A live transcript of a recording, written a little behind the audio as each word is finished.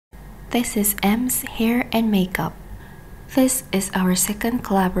This is M's Hair and Makeup. This is our second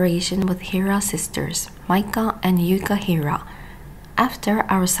collaboration with Hiura Sisters, Maika and Yuika Hiura, after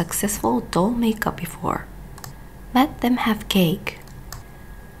our successful doll makeup before. Let them have cake.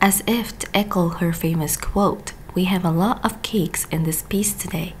 As if to echo her famous quote, we have a lot of cakes in this piece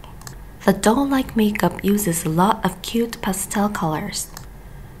today. The doll-like makeup uses a lot of cute pastel colors.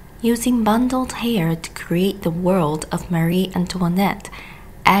 Using bundled hair to create the world of Marie Antoinette,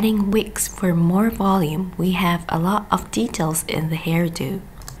 adding wigs for more volume, we have a lot of details in the hairdo.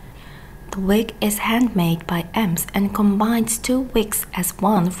 The wig is handmade by M's and combines two wigs as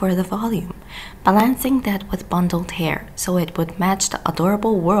one for the volume, balancing that with bundled hair so it would match the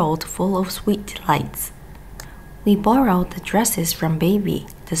adorable world full of sweet delights. We borrowed the dresses from Baby,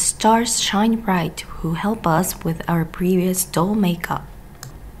 the stars shine bright who help us with our previous doll makeup.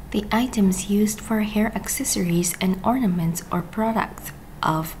 The items used for hair accessories and ornaments or products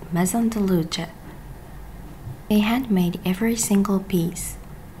of Maison de Luce. They handmade every single piece.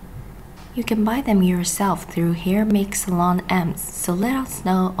 You can buy them yourself through Hair Make Salon M's, so let us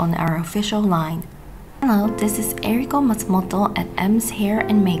know on our official line. Hello, this is Eriko Matsumoto at M's Hair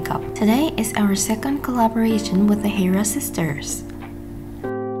and Makeup. Today is our second collaboration with the Hiura Sisters.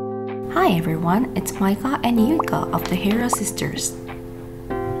 Hi everyone, it's Maika and Yuika of the Hiura Sisters.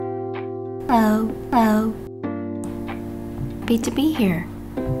 Hello. Happy to be here.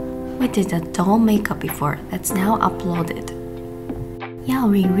 We did a doll makeup before that's now uploaded. Yeah,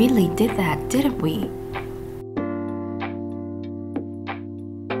 we really did that, didn't we?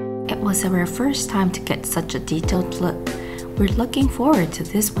 It was our first time to get such a detailed look. We're looking forward to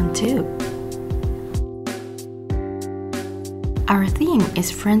this one too. Our theme is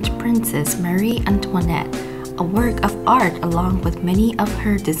French Princess Marie Antoinette, a work of art along with many of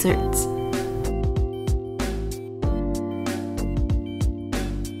her desserts.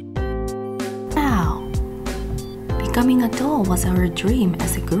 Becoming a doll was our dream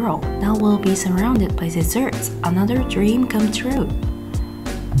as a girl. Now we'll be surrounded by desserts. Another dream come true.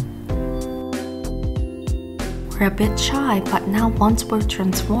 We're a bit shy, but now once we're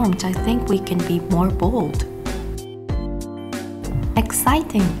transformed, I think we can be more bold.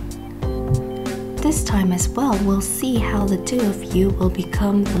 Exciting! This time as well, we'll see how the two of you will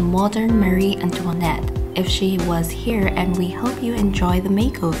become the modern Marie Antoinette if she was here, and we hope you enjoy the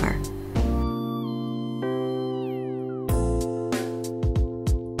makeover.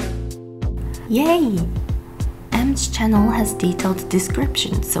 Yay! M's channel has detailed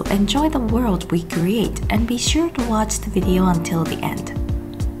descriptions, so enjoy the world we create and be sure to watch the video until the end.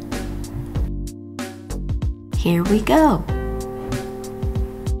 Here we go!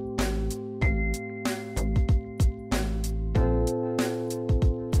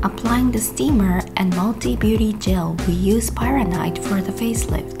 Applying the steamer and multi-beauty gel, we use Pyranite for the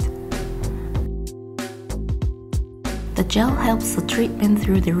facelift. The gel helps the treatment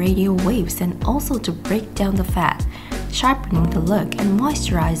through the radio waves and also to break down the fat, sharpening the look and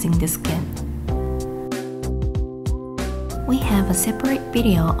moisturizing the skin. We have a separate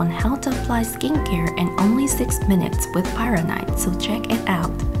video on how to apply skincare in only 6 minutes with Pyranite, so check it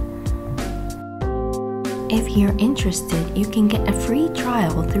out. If you're interested, you can get a free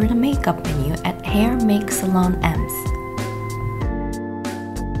trial through the makeup menu at Hair&Make Salon M's.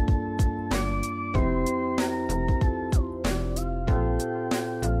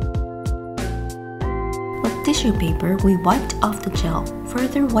 Tissue paper, we wiped off the gel.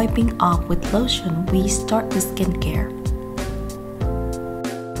 Further wiping off with lotion, we start the skincare.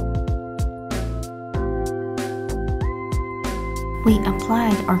 We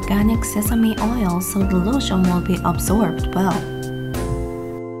applied organic sesame oil so the lotion will be absorbed well.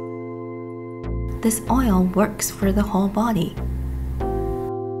 This oil works for the whole body.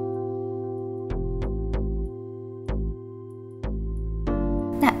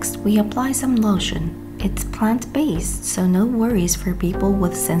 Next, we apply some lotion. It's plant-based, so no worries for people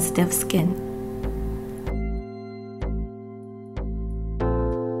with sensitive skin.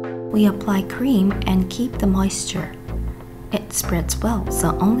 We apply cream and keep the moisture. It spreads well,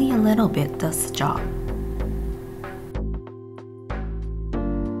 so only a little bit does the job.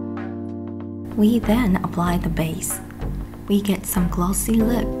 We then apply the base. We get some glossy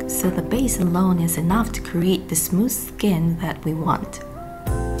look, so the base alone is enough to create the smooth skin that we want.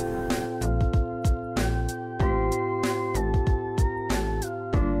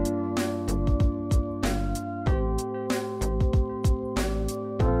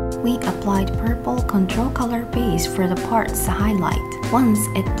 We applied purple control color base for the parts to highlight. Once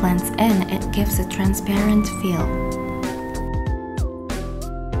it blends in, it gives a transparent feel.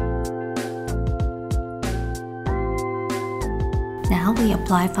 Now we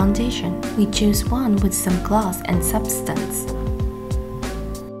apply foundation, we choose one with some gloss and substance.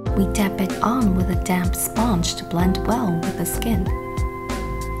 We tap it on with a damp sponge to blend well with the skin.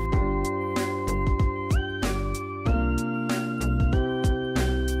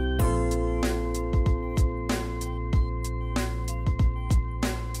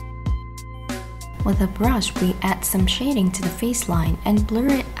 With a brush, we add some shading to the face line and blur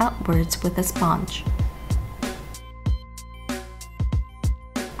it outwards with a sponge.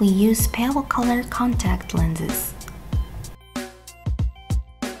 We use pale color contact lenses.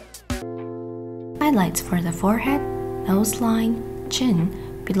 Highlights for the forehead, nose line,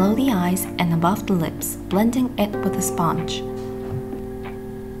 chin, below the eyes, and above the lips, blending it with a sponge.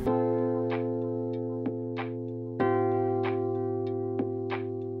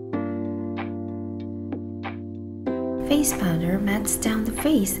 Face powder mats down the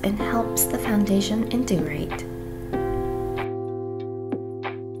face and helps the foundation integrate.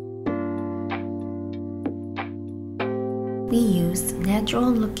 We used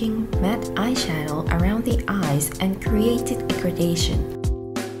natural-looking matte eyeshadow around the eyes and created a gradation.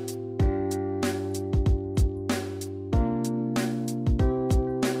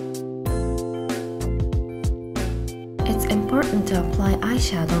 It's important to apply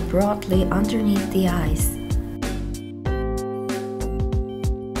eyeshadow broadly underneath the eyes.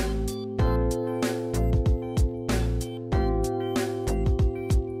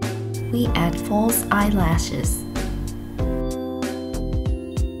 We add false eyelashes.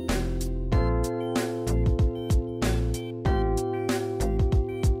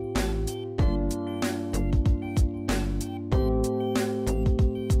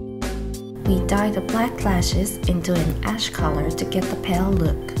 We dye the black lashes into an ash color to get the pale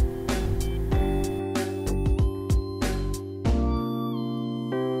look.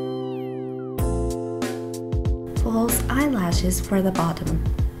 False eyelashes for the bottom.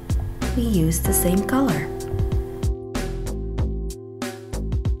 We use the same color.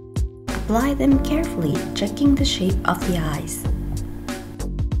 Apply them carefully, checking the shape of the eyes.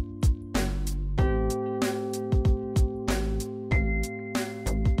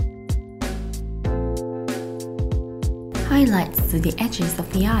 Highlights to the edges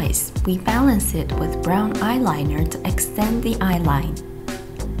of the eyes. We balance it with brown eyeliner to extend the eyeline.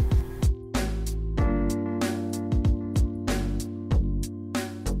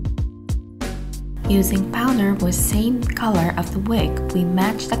 Using powder with same color of the wig, we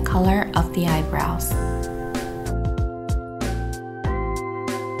match the color of the eyebrows.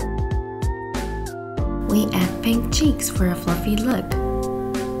 We add pink cheeks for a fluffy look.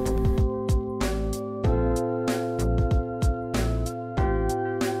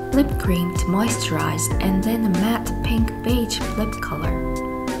 Lip cream to moisturize and then a matte pink beige lip color.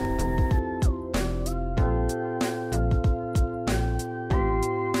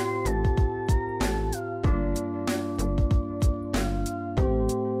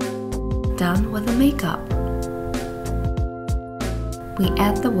 Done with the makeup. We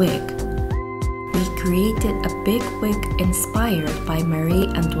add the wig. We created a big wig inspired by Marie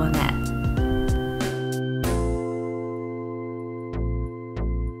Antoinette.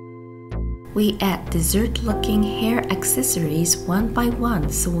 We add dessert-looking hair accessories one by one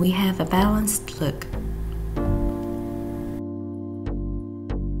so we have a balanced look.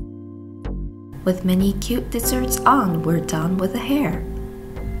 With many cute desserts on, we're done with the hair.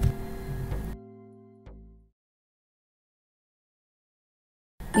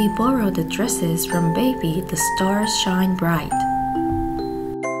 We borrow the dresses from Baby The Stars Shine Bright.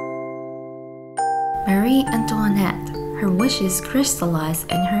 Marie Antoinette, her wishes crystallize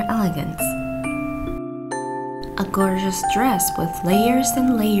in her elegance. A gorgeous dress with layers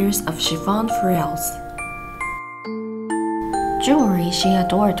and layers of chiffon frills. Jewelry she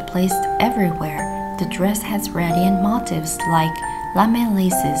adored placed everywhere. The dress has radiant motifs like lame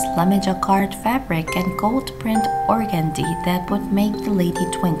laces, lame jacquard fabric, and gold print organdy that would make the lady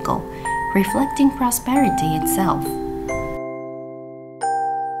twinkle, reflecting prosperity itself.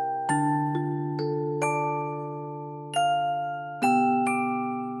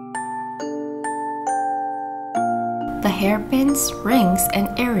 The hairpins, rings,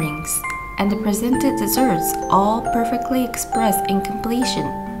 and earrings, and the presented desserts all perfectly express in completion.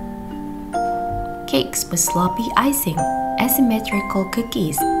 Cakes with sloppy icing, asymmetrical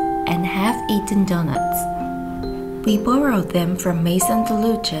cookies, and half-eaten donuts. We borrowed them from Maison de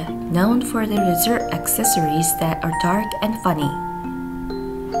Luce, known for their dessert accessories that are dark and funny.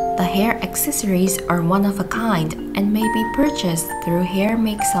 The hair accessories are one of a kind and may be purchased through Hair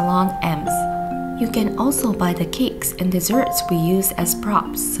Make Salon M's. You can also buy the cakes and desserts we use as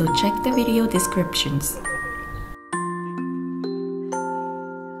props, so check the video descriptions.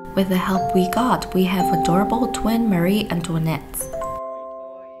 With the help we got, we have adorable twin Marie Antoinettes.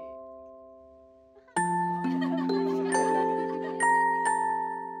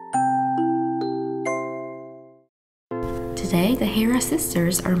 Today, the Hiura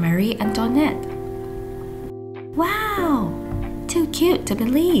sisters are Marie Antoinette. Wow! Too cute to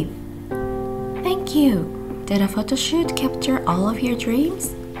believe! Thank you! Did a photo shoot capture all of your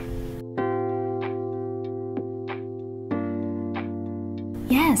dreams?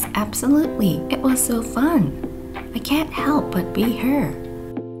 Yes, absolutely. It was so fun. I can't help but be her.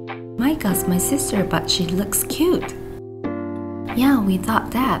 Maika's my sister, but she looks cute. Yeah, we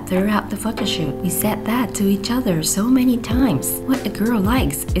thought that throughout the photoshoot. We said that to each other so many times. What a girl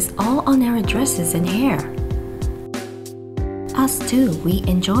likes is all on our dresses and hair. Us too, we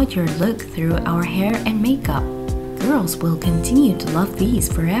enjoyed your look through our hair and makeup. Girls will continue to love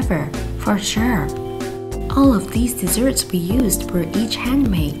these forever, for sure. All of these desserts we used were each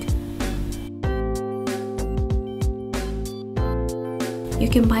handmade. You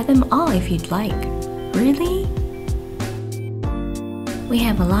can buy them all if you'd like. Really? We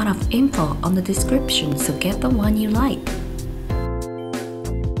have a lot of info on the description, so get the one you like.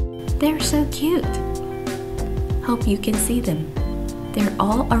 They're so cute. Hope you can see them. They're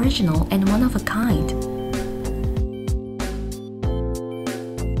all original and one of a kind.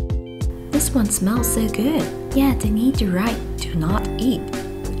 This one smells so good. Yeah, they need to write, do not eat.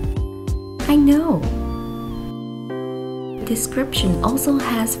 I know. Description also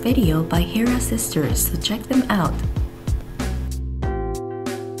has video by Hiura Sisters, so check them out.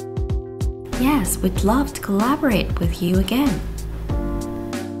 Yes, we'd love to collaborate with you again.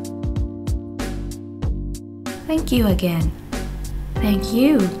 Thank you again. Thank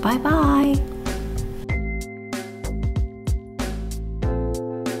you. Bye-bye.